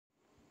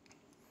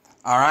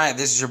Alright,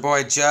 this is your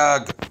boy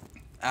Jug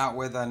out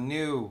with a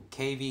new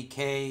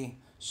KVK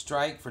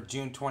strike for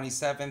June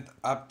 27th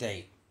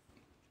update.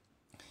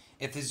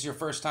 If this is your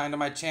first time to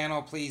my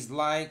channel, please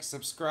like,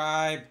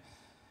 subscribe,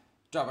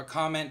 drop a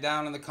comment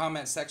down in the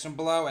comment section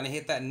below, and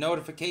hit that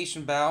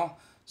notification bell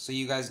so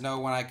you guys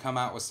know when I come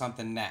out with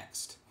something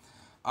next.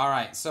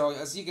 Alright, so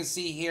as you can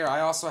see here,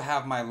 I also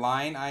have my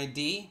line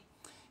ID.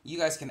 You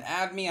guys can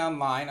add me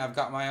online. I've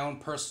got my own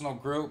personal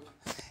group.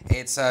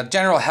 It's a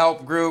general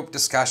help group,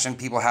 discussion,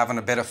 people having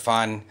a bit of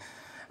fun.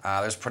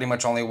 There's pretty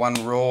much only one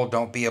rule: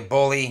 don't be a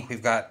bully.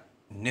 We've got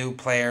new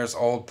players,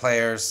 old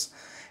players,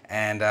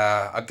 and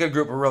a good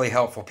group of really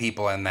helpful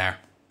people in there.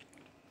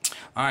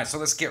 Alright, so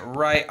let's get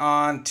right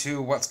on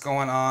to what's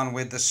going on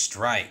with the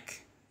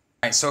strike.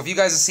 Alright, so if you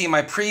guys have seen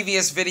my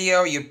previous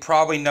video, you'd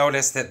probably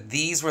notice that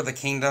these were the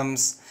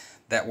kingdoms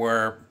that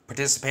were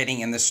participating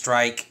in the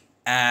strike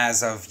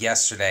as of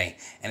yesterday,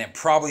 and it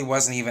probably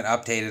wasn't even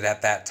updated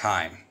at that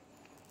time.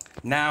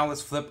 Now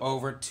let's flip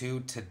over to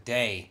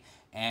today,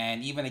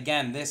 and even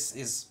again, this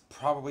is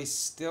probably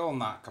still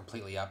not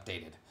completely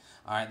updated.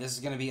 Alright, this is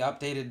going to be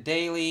updated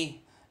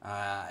daily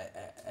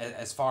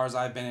as far as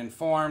I've been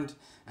informed.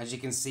 As you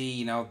can see,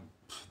 you know,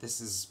 this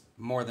is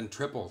more than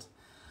tripled.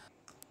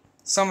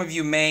 Some of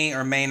you may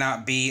or may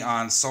not be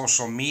on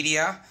social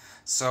media,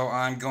 so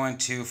I'm going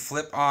to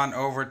flip on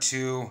over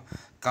to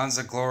Guns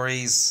of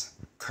Glory's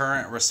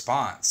current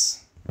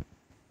response.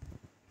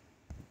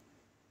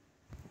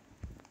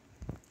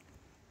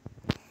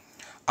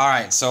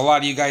 Alright, so a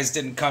lot of you guys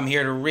didn't come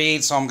here to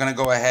read, so I'm going to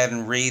go ahead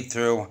and read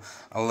through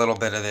a little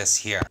bit of this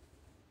here.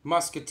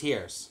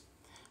 Musketeers.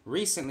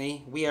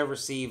 Recently, we have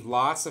received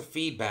lots of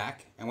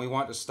feedback, and we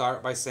want to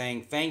start by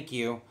saying thank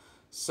you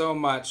so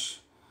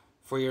much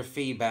for your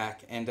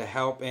feedback and to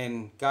help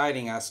in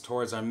guiding us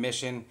towards our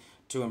mission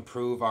to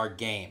improve our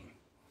game.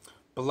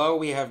 Below,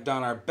 we have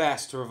done our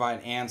best to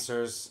provide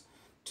answers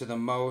to the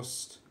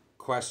most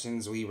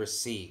questions we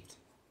received.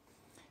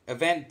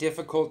 Event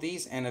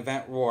difficulties and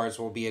event rewards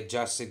will be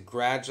adjusted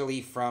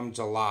gradually from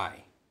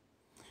July.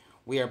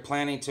 We are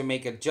planning to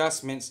make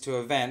adjustments to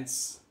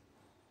events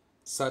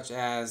such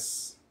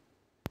as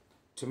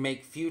to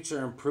make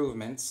future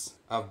improvements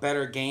of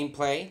better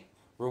gameplay,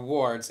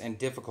 rewards, and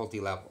difficulty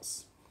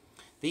levels.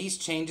 These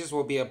changes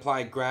will be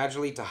applied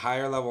gradually to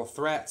higher level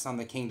threats on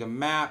the Kingdom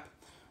map,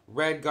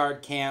 Red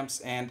Guard camps,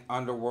 and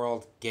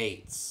Underworld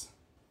gates.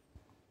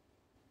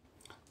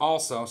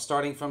 Also,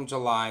 starting from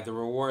July, the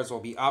rewards will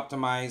be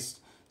optimized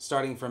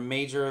starting from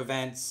major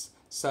events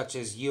such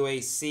as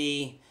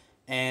UAC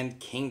and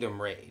Kingdom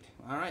Raid.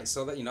 Alright,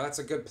 so that, that's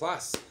a good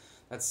plus.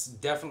 That's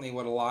definitely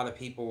what a lot of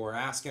people were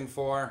asking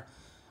for.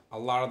 A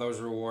lot of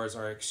those rewards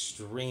are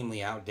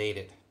extremely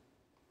outdated.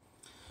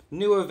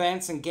 New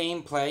events and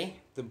gameplay.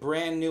 The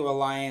brand new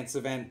Alliance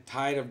event,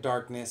 Tide of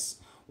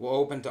Darkness, will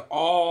open to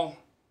all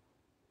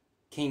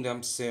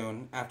kingdoms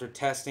soon after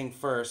testing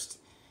first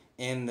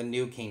in the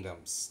new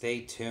kingdoms.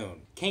 Stay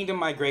tuned. Kingdom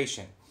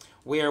migration.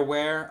 We are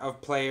aware of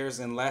players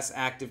in less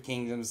active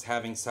kingdoms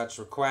having such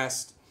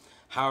requests.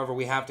 However,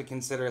 we have to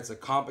consider it's a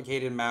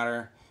complicated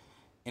matter,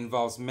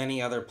 involves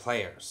many other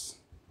players.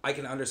 I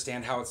can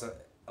understand how it's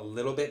a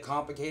little bit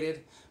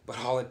complicated, but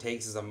all it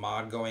takes is a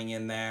mod going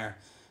in there,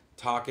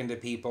 talking to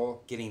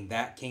people, getting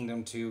that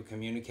kingdom to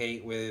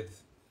communicate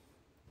with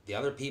the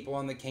other people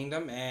in the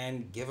kingdom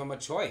and give them a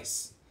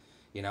choice.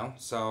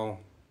 So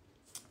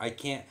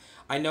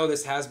I know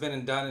this has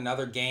been done in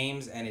other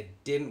games and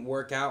it didn't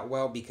work out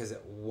well because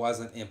it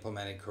wasn't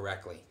implemented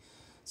correctly.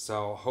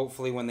 So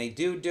hopefully when they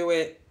do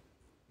it,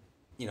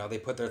 they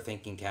put their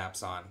thinking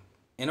caps on.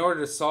 In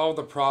order to solve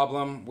the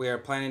problem, we are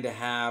planning to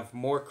have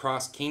more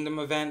cross-kingdom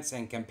events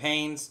and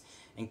campaigns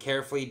and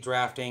carefully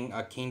drafting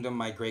a kingdom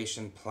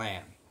migration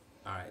plan.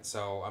 Alright,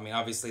 so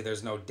obviously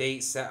there's no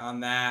date set on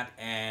that,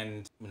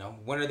 and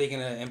when are they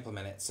going to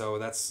implement it? So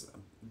that's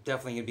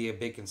definitely going to be a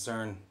big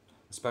concern,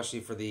 especially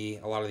for a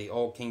lot of the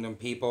old kingdom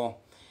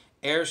people.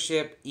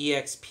 Airship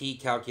EXP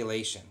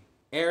calculation.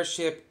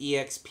 Airship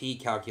EXP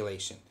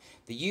calculation.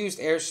 The used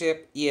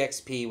airship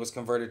EXP was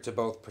converted to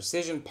both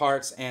precision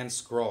parts and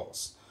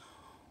scrolls.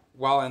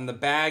 While in the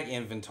bag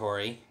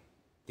inventory,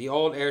 the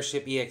old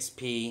airship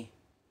EXP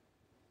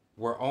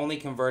were only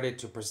converted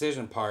to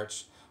precision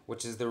parts,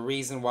 which is the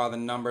reason why the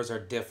numbers are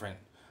different.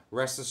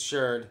 Rest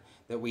assured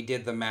that we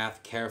did the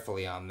math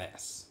carefully on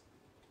this.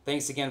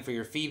 Thanks again for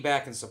your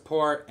feedback and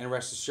support, and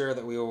rest assured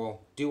that we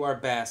will do our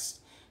best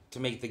to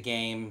make the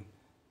game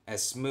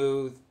as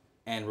smooth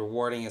and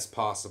rewarding as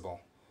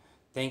possible.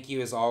 Thank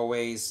you as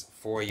always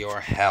for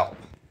your help.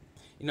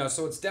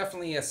 So it's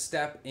definitely a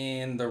step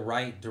in the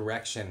right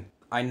direction.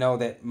 I know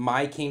that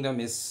my kingdom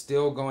is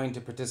still going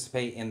to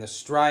participate in the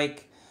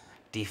strike.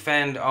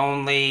 Defend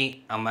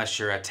only unless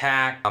you're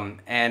attacked.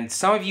 And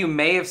some of you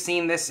may have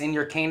seen this in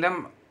your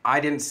kingdom. I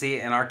didn't see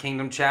it in our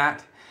kingdom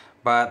chat,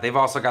 but they've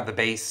also got the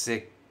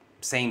basic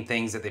same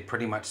things that they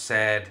pretty much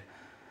said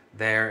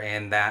there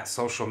in that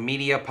social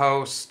media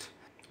post.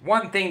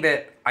 One thing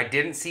that I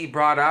didn't see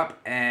brought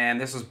up,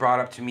 and this was brought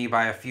up to me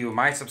by a few of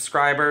my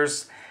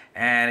subscribers,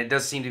 and it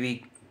does seem to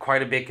be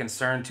quite a big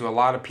concern to a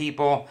lot of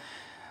people.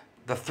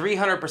 The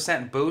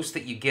 300% boost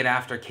that you get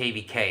after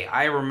KVK.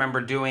 I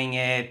remember doing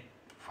it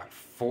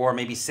 4,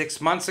 maybe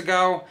 6 months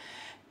ago,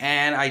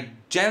 and I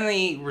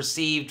generally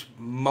received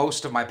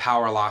most of my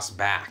power loss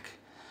back.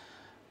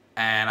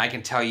 And I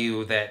can tell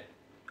you that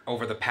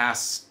over the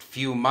past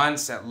few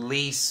months, at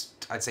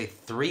least I'd say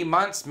 3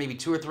 months, maybe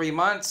 2 or 3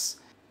 months,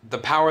 the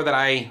power that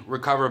I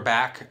recover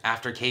back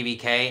after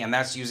KVK, and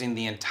that's using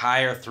the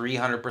entire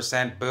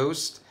 300%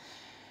 boost,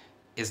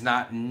 is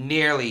not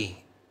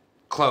nearly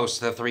close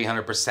to the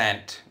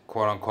 300%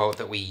 quote unquote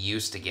that we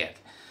used to get.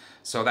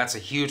 So that's a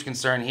huge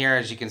concern here,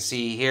 as you can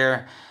see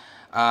here.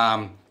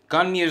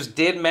 Gunmuse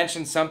did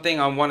mention something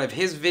on one of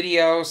his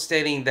videos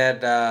stating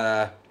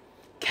that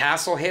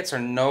castle hits are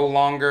no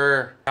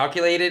longer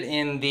calculated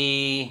in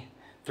the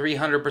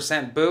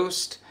 300%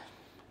 boost.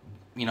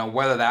 You know,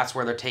 whether that's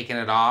where they're taking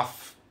it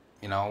off,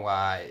 you know,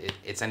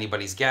 it's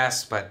anybody's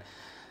guess, but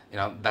you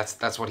know,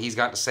 that's what he's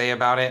got to say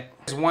about it.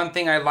 There's one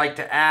thing I'd like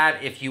to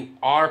add. If you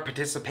are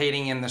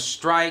participating in the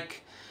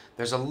strike,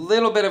 there's a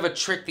little bit of a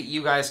trick that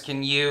you guys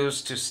can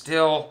use to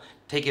still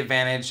take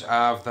advantage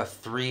of the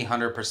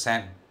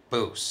 300%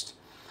 boost.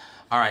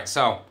 All right,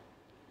 so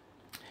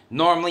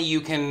normally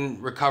you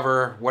can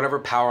recover whatever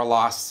power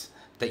loss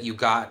that you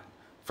got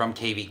from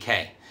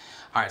KVK.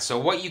 All right, so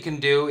what you can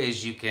do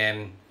is you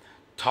can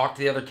talk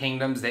to the other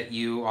kingdoms that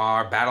you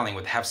are battling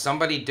with. Have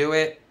somebody do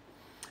it,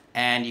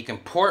 and you can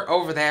port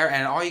over there,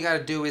 and all you got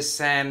to do is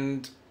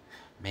send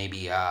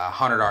maybe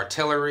 100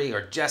 artillery,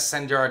 or just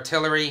send your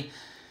artillery,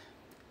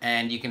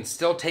 and you can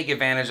still take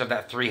advantage of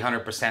that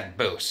 300%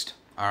 boost.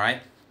 All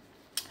right,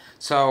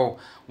 so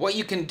what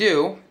you can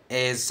do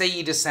is, say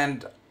you just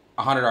send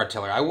 100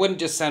 artillery. I wouldn't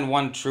just send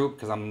one troop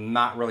because I'm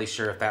not really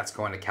sure if that's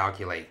going to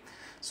calculate.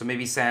 So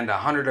maybe send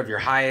 100 of your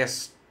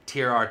highest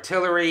tier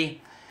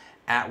artillery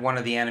at one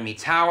of the enemy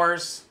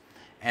towers,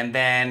 and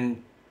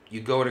then you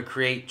go to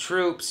create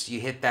troops, you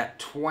hit that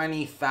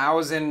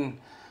 20,000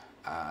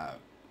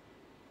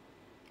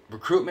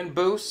 recruitment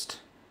boost,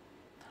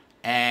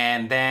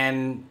 and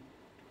then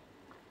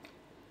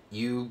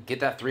you get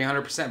that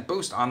 300%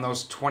 boost on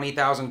those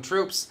 20,000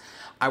 troops.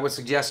 I would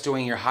suggest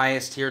doing your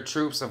highest tier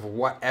troops of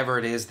whatever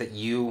it is that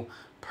you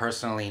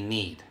personally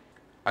need.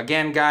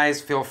 Again,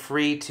 guys, feel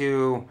free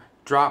to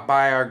drop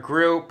by our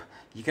group.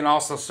 You can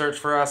also search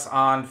for us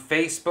on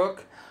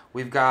Facebook.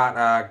 We've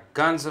got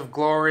Guns of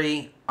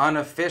Glory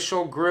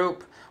unofficial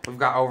group. We've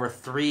got over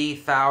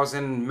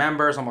 3,000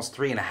 members, almost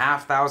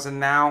 3,500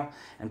 now,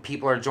 and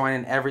people are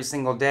joining every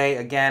single day.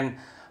 Again,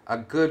 a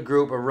good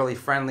group of really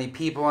friendly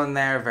people in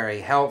there,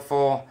 very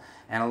helpful,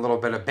 and a little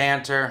bit of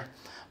banter.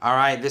 All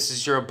right, this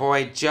is your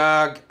boy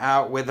Jug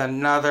out with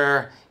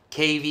another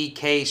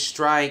KVK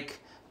Strike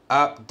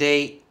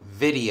update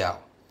video.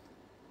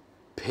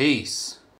 Peace.